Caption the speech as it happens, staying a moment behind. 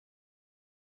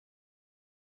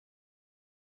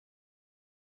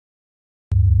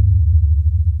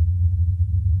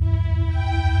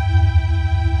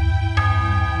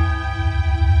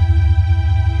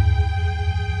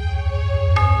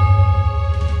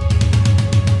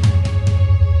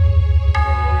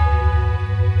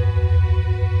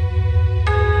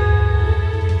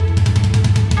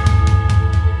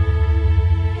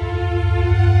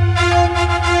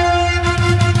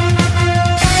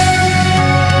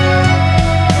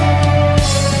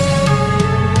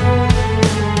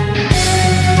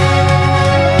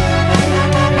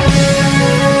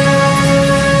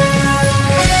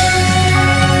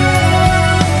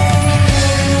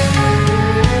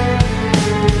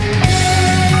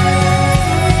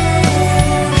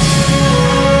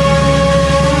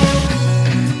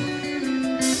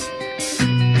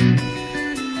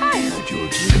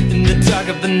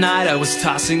night I was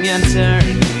tossing and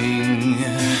turning,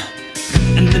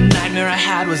 and the nightmare I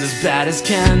had was as bad as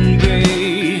can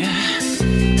be.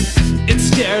 It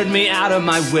scared me out of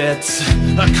my wits,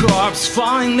 a corpse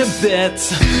falling to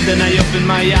bits. Then I opened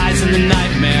my eyes and the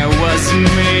nightmare was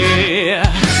me.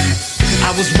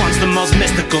 I was once the most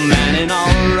mystical man in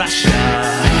all Russia.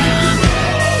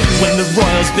 When the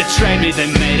royals betrayed me, they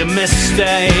made a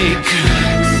mistake.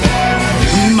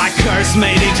 My curse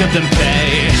made each of them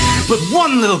pay, but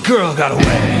one little girl got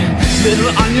away.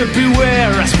 Little Anya, beware,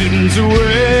 Rasputin's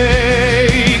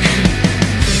awake.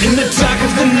 In the dark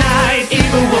of the night,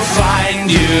 evil will find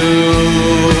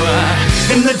you.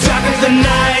 In the dark of the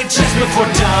night, just before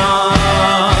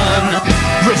dawn.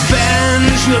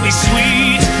 Revenge will be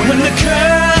sweet when the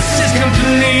curse is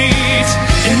complete.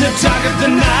 In the dark of the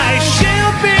night,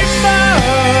 she'll be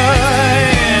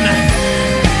mine.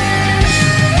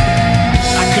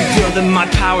 I can feel that my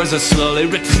powers are slowly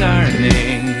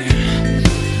returning.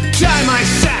 Tie my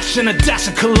sash and a dash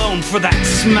of cologne for that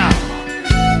smell.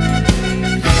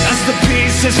 As the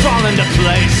pieces fall into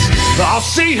place, I'll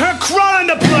see her crawl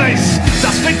into place.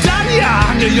 Das Vidania,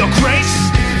 under your grace,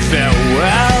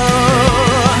 farewell.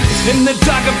 In the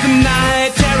dark of the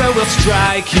night, terror will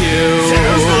strike you.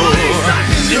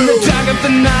 In the dark of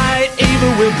the night,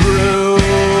 evil will brew.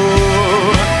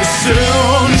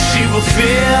 Soon she will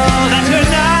feel that her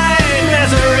nightmares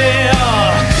are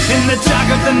real. In the dark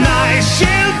of the night,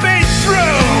 she'll be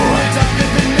through.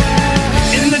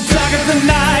 In the dark of the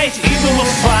night, evil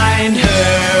will find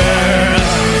her.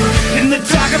 In the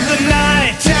dark of the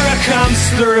night, terror comes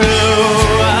through.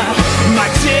 My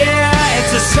dear,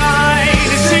 it's a sign,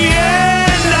 it's the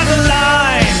end of the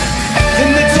line. In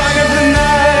the dark of the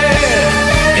night,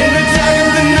 in the dark of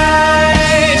the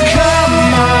night, come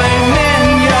my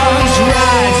minions,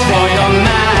 rise for your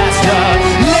master.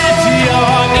 Let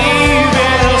your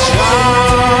evil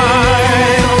shine.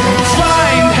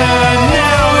 Find her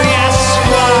now, yes,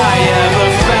 fly ever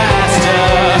faster.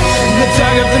 In the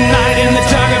dark of the night, in the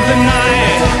dark of the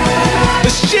night,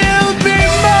 she'll be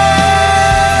mine.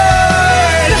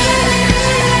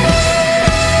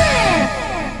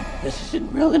 This isn't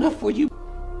real enough for you.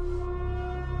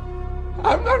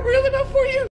 I'm not real enough for you.